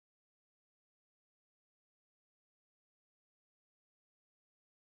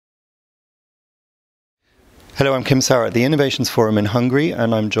Hello, I'm Kim Sauer at the Innovationsforum in Hungary,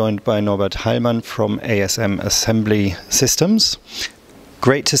 and I'm joined by Norbert Heilmann from ASM Assembly Systems.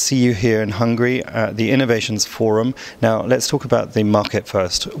 Great to see you here in Hungary at the Innovationsforum. Now, let's talk about the market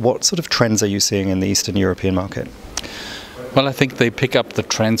first. What sort of trends are you seeing in the Eastern European market? Well, I think they pick up the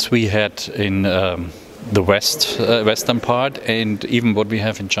trends we had in the western part, and even what we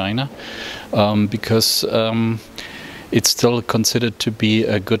have in China, because it's still considered to be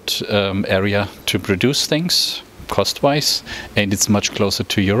a good area to produce things cost-wise, and it's much closer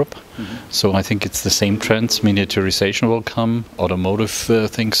to Europe. So I think it's the same trends. Miniaturization will come, automotive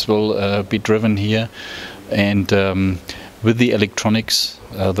things will be driven here, and with the electronics,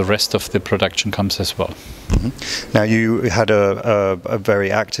 the rest of the production comes as well. Now, you had a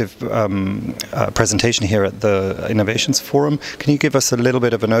very active presentation here at the Innovationsforum. Can you give us a little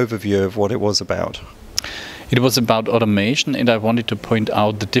bit of an overview of what it was about? It was about automation, and I wanted to point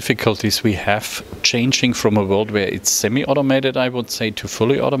out the difficulties we have changing from a world where it's semi-automated, I would say, to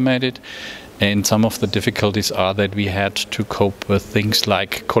fully automated. And some of the difficulties are that we had to cope with things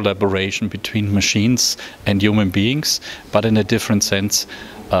like collaboration between machines and human beings, but in a different sense.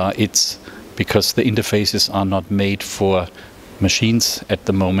 It's because the interfaces are not made for machines at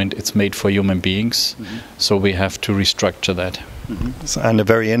the moment, it's made for human beings. So we have to restructure that. And a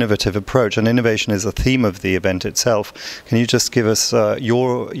very innovative approach, and innovation is a theme of the event itself. Can you just give us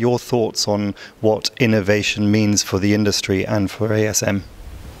your thoughts on what innovation means for the industry and for ASM?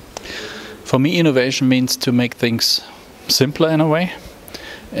 For me, innovation means to make things simpler in a way,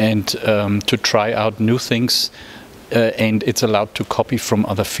 and to try out new things, and it's allowed to copy from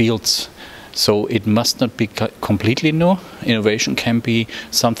other fields. So it must not be completely new. Innovation can be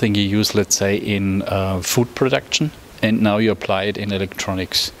something you use, let's say, in food production, and now you apply it in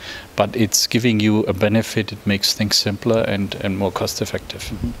electronics. But it's giving you a benefit, it makes things simpler and more cost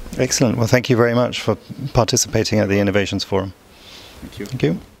effective. Excellent. Well, thank you very much for participating at the Innovationsforum. Thank you. Thank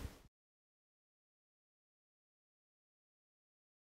you.